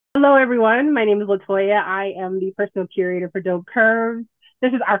Hello, everyone. My name is Latoya. I am the personal curator for Dope Curves.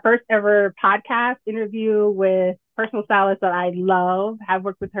 This is our first ever podcast interview with personal stylist that I love. Have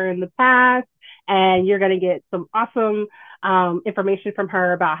worked with her in the past, and you're going to get some awesome information from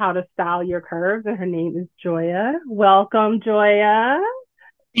her about how to style your curves. And her name is Joia. Welcome, Joia.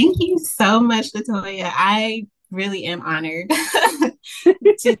 Thank you so much, Latoya. I really am honored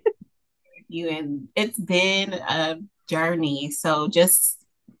to you, and it's been a journey. So just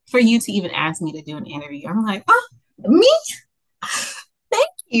for you to even ask me to do an interview, I'm like, oh, me? Thank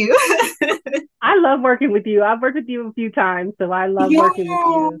you. I love working with you. I've worked with you a few times, so I love working with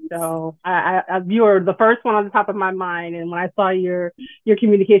you. Yes. So you were the first one on the top of my mind. And when I saw your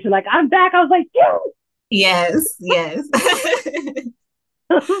communication, like I'm back, I was like, yes. Yes, yes.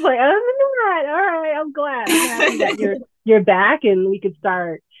 I was like, all right. I'm glad. I'm happy that you're back, and we could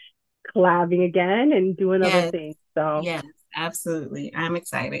start collabing again and doing other Yes, things. So, yes, absolutely. I'm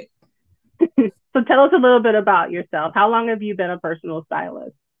excited. so tell us a little bit about yourself. How long have you been a personal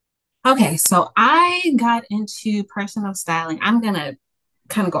stylist? Okay, so I got into personal styling. I'm gonna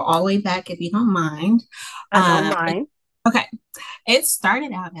kind of go all the way back if you don't mind. I don't It, mind. okay, it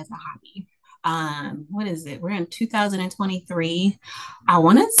started out as a hobby. What is it? We're in 2023. I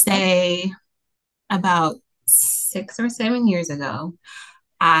want to say about 6 or 7 years ago,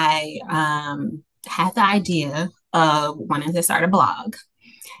 I had the idea of wanting to start a blog.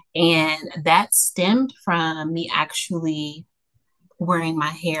 And that stemmed from me actually wearing my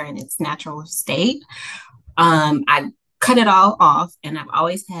hair in its natural state. I cut it all off, and I've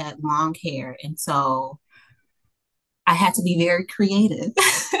always had long hair. And so I had to be very creative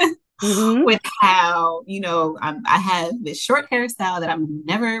Mm-hmm. with how, I have this short hairstyle that I've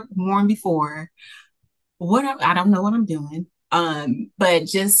never worn before. I don't know what I'm doing. But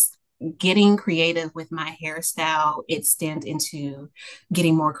just getting creative with my hairstyle, it stemmed into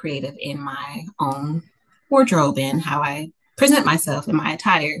getting more creative in my own wardrobe and how I present myself in my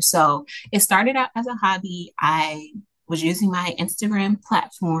attire. So it started out as a hobby. I was using my Instagram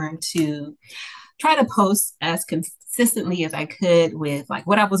platform to try to post as consistently as I could with like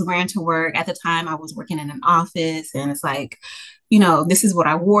what I was wearing to work. At the time, I was working in an office, and it's like, this is what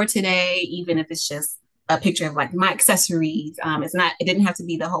I wore today, even if it's just a picture of like my accessories. It didn't have to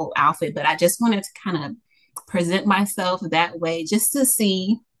be the whole outfit, but I just wanted to kind of present myself that way just to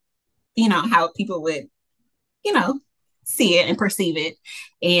see, how people would, you know, see it and perceive it.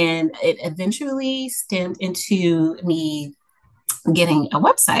 And it eventually stemmed into me getting a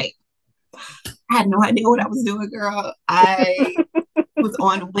website. I had no idea what I was doing, girl. I was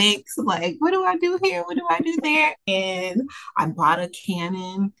on Wix, like, what do I do here? What do I do there? And I bought a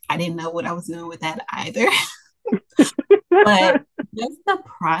Canon. I didn't know what I was doing with that either. But just the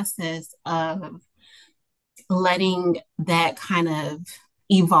process of letting that kind of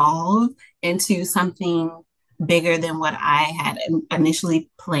evolve into something bigger than what I had initially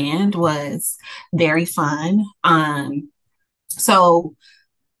planned was very fun. So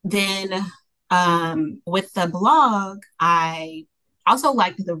then with the blog, I also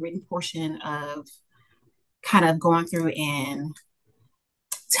liked the written portion of kind of going through and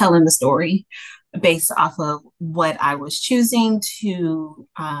telling the story based off of what I was choosing to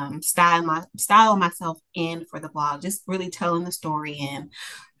style myself in for the blog, just really telling the story and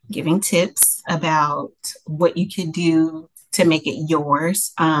giving tips about what you could do to make it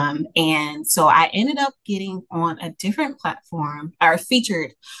yours. And so I ended up getting on a different platform or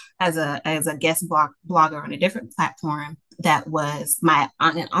featured as a guest blogger on a different platform that was my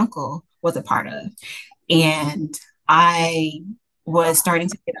aunt and uncle was a part of. And I was starting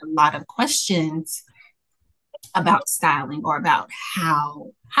to get a lot of questions about styling or about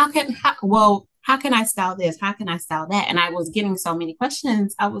how can I style this? How can I style that? And I was getting so many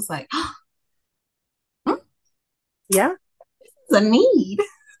questions. I was like, oh, Yeah. this is a need.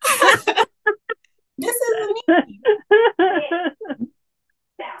 This is a need.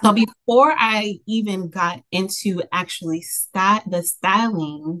 So before I even got into actually the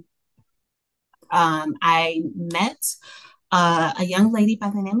styling, I met a young lady by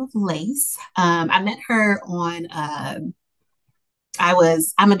the name of Lace. I met her on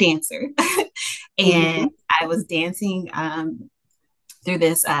I'm a dancer and Mhm. I was dancing through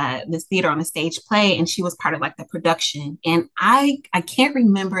this theater on a stage play, and she was part of like the production. And I can't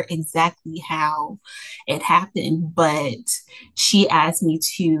remember exactly how it happened, but she asked me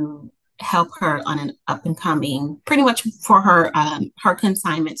to help her on an up and coming, pretty much for her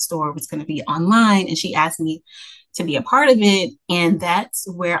consignment store was going to be online, and she asked me to be a part of it. And that's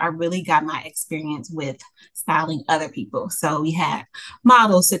where I really got my experience with styling other people. So we had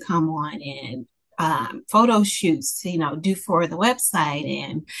models to come on and photo shoots to, do for the website.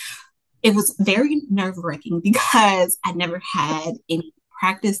 And it was very nerve-wracking because I never had any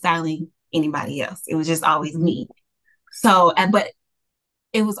practice styling anybody else. It was just always Mm-hmm. me. So, but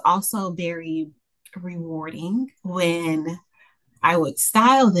it was also very rewarding when I would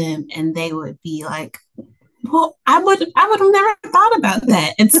style them and they would be like, well, I would have never thought about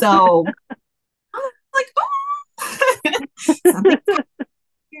that. And so I'm like, oh, something.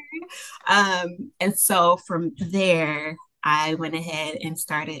 And so from there, I went ahead and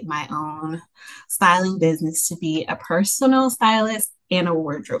started my own styling business to be a personal stylist and a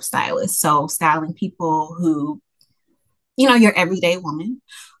wardrobe stylist. So styling people who, your everyday woman,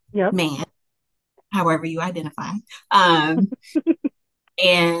 Yep. man, however you identify. Um,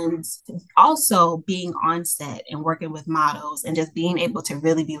 and also being on set and working with models and just being able to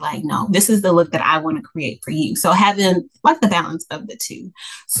really be like, no, this is the look that I want to create for you. So having like the balance of the two.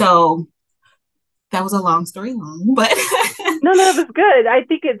 So that was a long story long, but No, no, it was good. I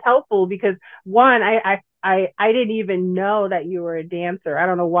think it's helpful because one, I didn't even know that you were a dancer. I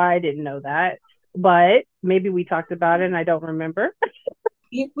don't know why I didn't know that, but maybe we talked about it and I don't remember.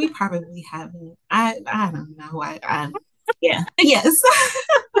 we probably haven't. I don't know. Yeah, yes.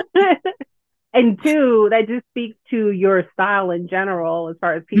 And two, that just speaks to your style in general, as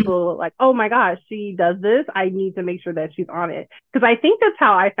far as people like, oh my gosh, she does this. I need to make sure that she's on it. Because I think that's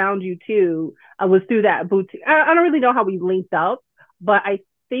how I found you too, was through that boutique. I don't really know how we linked up, but I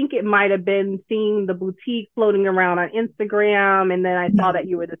think it might have been seeing the boutique floating around on Instagram. And then I saw that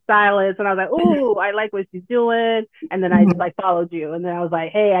you were the stylist, and I was like, oh, I like what she's doing. And then I just like followed you. And then I was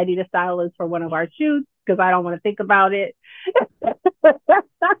like, hey, I need a stylist for one of our shoots because I don't want to think about it.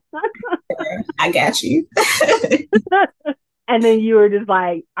 I got you. And then you were just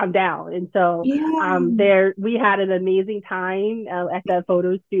like, I'm down. And so Yeah. there we had an amazing time at that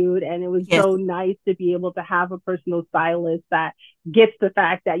photo shoot, and it was Yes. so nice to be able to have a personal stylist that gets the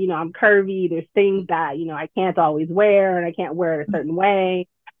fact that I'm curvy. There's things that I can't always wear, and I can't wear it a certain way,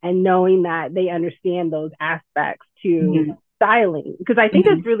 and knowing that they understand those aspects to styling, because I think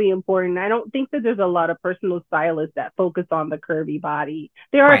that's really important. I don't think that there's a lot of personal stylists that focus on the curvy body.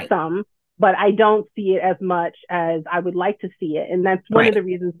 There are Right. some, but I don't see it as much as I would like to see it. And that's one of the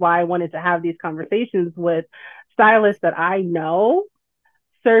reasons why I wanted to have these conversations with stylists that I know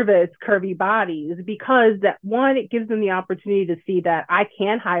service curvy bodies, because that one, it gives them the opportunity to see that I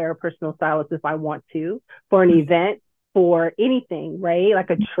can hire a personal stylist if I want to for an event, for anything, right? Like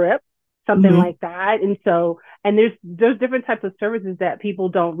a trip, something like that. And so, and there's different types of services that people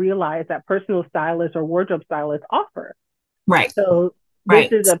don't realize that personal stylists or wardrobe stylists offer. Right. So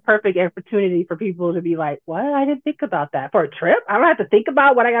this is a perfect opportunity for people to be like, what? I didn't think about that. For a trip? I don't have to think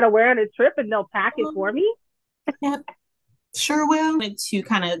about what I got to wear on a trip, and they'll pack it for me. Yep. Sure will. To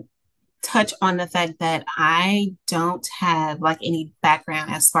kind of touch on the fact that I don't have like any background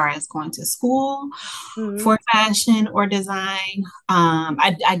as far as going to school for fashion or design.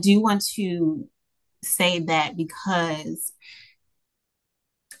 I do want to say that because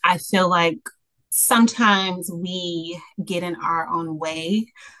I feel like sometimes we get in our own way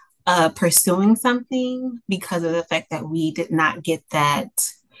pursuing something because of the fact that we did not get that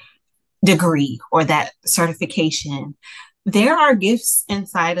degree or that certification. There are gifts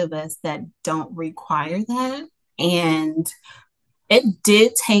inside of us that don't require that. And it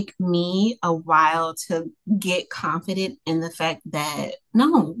did take me a while to get confident in the fact that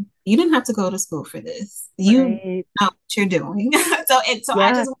no, you didn't have to go to school for this. You know what you're doing. So I just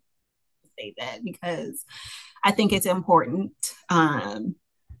want to say that because I think it's important.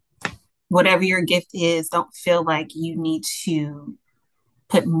 Whatever your gift is, don't feel like you need to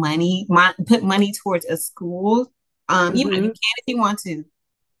put money towards a school. You can if you want to,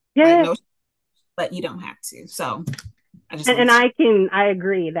 like no, but you don't have to. So I just and I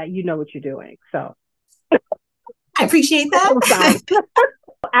agree that you know what you're doing. So I appreciate that.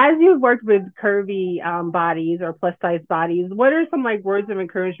 As you've worked with curvy bodies or plus size bodies, what are some like words of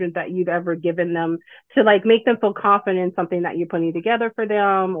encouragement that you've ever given them to like make them feel confident in something that you're putting together for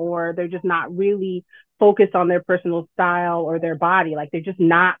them, or they're just not really focused on their personal style or their body, like they're just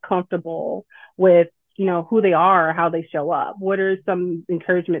not comfortable with who they are or how they show up? What are some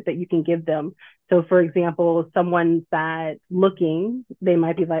encouragement that you can give them? So for example, someone that's looking, they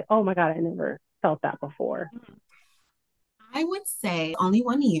might be like, oh my God, I never felt that before. I would say only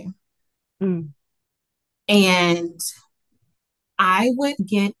 1 year. Mm. And I would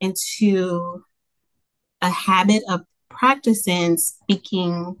get into a habit of practicing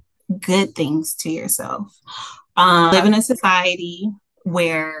speaking good things to yourself. Live in a society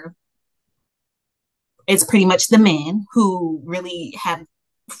where it's pretty much the men who really have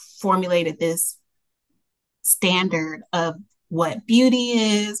formulated this standard of what beauty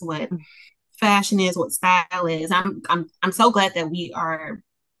is, what fashion is, what style is. I'm so glad that we are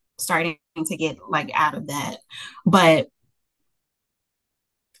starting to get like out of that. But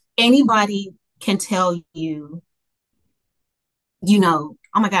anybody can tell you, oh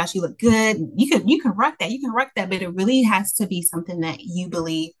my gosh, you look good. You can rock that. You can rock that, but it really has to be something that you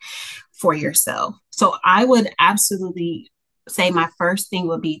believe for yourself. So I would absolutely say my first thing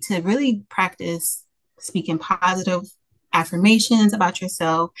would be to really practice speaking positive affirmations about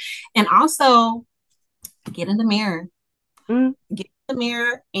yourself, and also get in the mirror. Mm, Get in the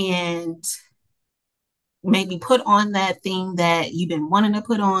mirror and maybe put on that thing that you've been wanting to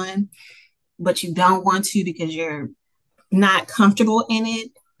put on, but you don't want to because you're not comfortable in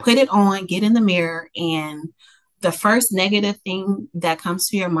it. Put it on, get in the mirror, and the first negative thing that comes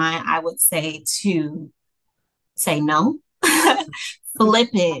to your mind, I would say to say no, flip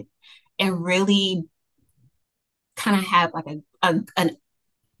it, and really kind of have like an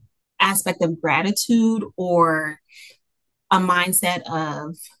aspect of gratitude or a mindset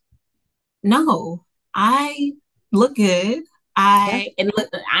of no, I look good. yeah.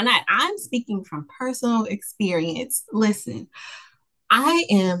 I'm speaking from personal experience. Listen, I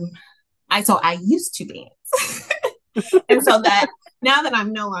am I used to dance. And so that now that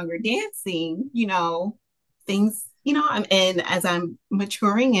I'm no longer dancing, things, and as I'm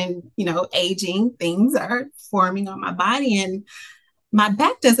maturing and, aging, things are forming on my body, and my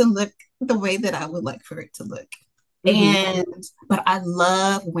back doesn't look the way that I would like for it to look. Mm-hmm. But I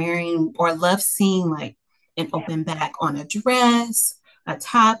love wearing or love seeing like an open back on a dress, a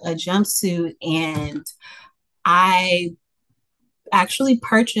top, a jumpsuit. And I actually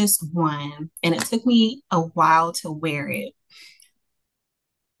purchased one, and it took me a while to wear it.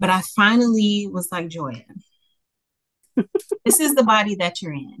 But I finally was like, Joya, this is the body that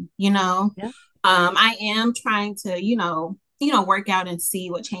you're in, Yeah. I am trying to, work out and see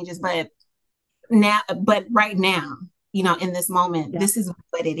what changes, but right now, in this moment, Yeah. this is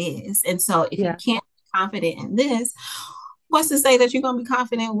what it is. And so if you Yeah. can't be confident in this, what's to say that you're going to be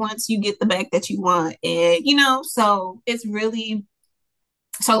confident once you get the back that you want? And, so it's really,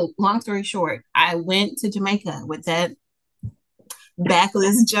 so long story short, I went to Jamaica with that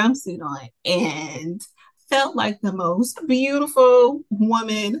backless jumpsuit on and felt like the most beautiful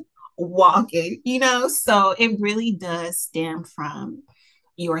woman walking, so it really does stem from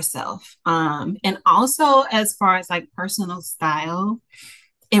yourself. And also as far as like personal style,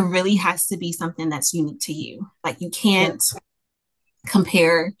 it really has to be something that's unique to you. Like you Yeah. can't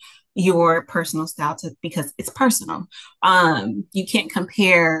compare your personal style to, because it's personal. You can't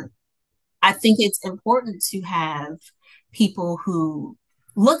compare. I think it's important to have people who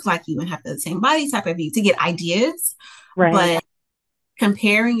look like you and have the same body type of you to get ideas, Right. but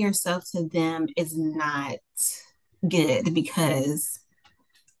comparing yourself to them is not good, because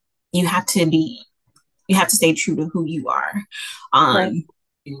you have to be you have to stay true to who you are. Right. Um,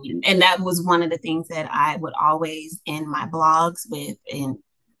 and that was one of the things that I would always end my blogs with. And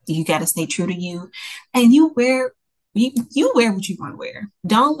you got to stay true to you, and you wear what you want to wear.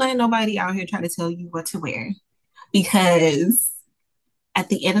 Don't let nobody out here try to tell you what to wear, because at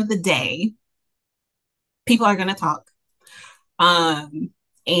the end of the day, people are going to talk. Um,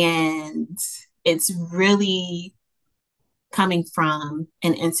 and it's really coming from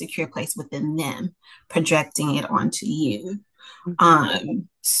an insecure place within them, projecting it onto you. Mm-hmm.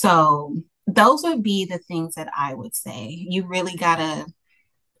 So those would be the things that I would say. You really gotta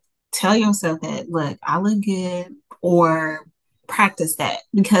tell yourself that, look, I look good, or practice that,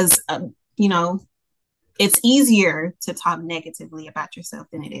 because it's easier to talk negatively about yourself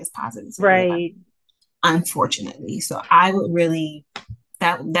than it is positively about, Right. unfortunately. So I would really,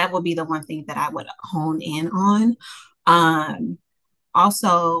 that would be the one thing that I would hone in on. Um,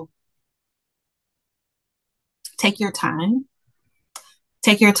 Also, take your time.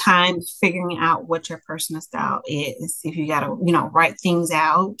 Take your time figuring out what your personal style is. If you got to, write things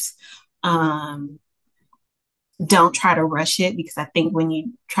out, um, don't try to rush it, because I think when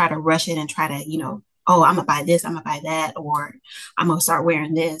you try to rush it and try to, oh, I'm gonna buy this, I'm gonna buy that, or I'm gonna start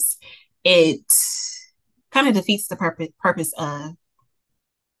wearing this, it kind of defeats the purpose of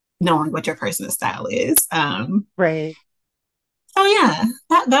knowing what your personal style is. Right. So yeah,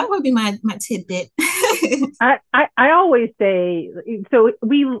 that would be my tidbit. I always say, so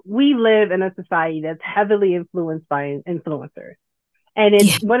we live in a society that's heavily influenced by influencers. And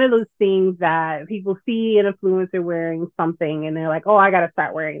it's Yeah. one of those things that people see an influencer wearing something and they're like, oh, I got to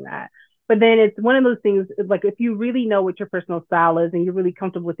start wearing that. But then it's one of those things, like if you really know what your personal style is and you're really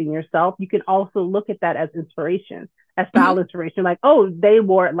comfortable within yourself, you can also look at that as inspiration, as Mhm. style inspiration. Like, oh, they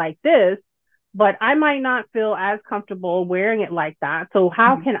wore it like this. but I might not feel as comfortable wearing it like that. So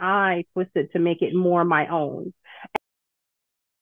how Mhm. can I twist it to make it more my own?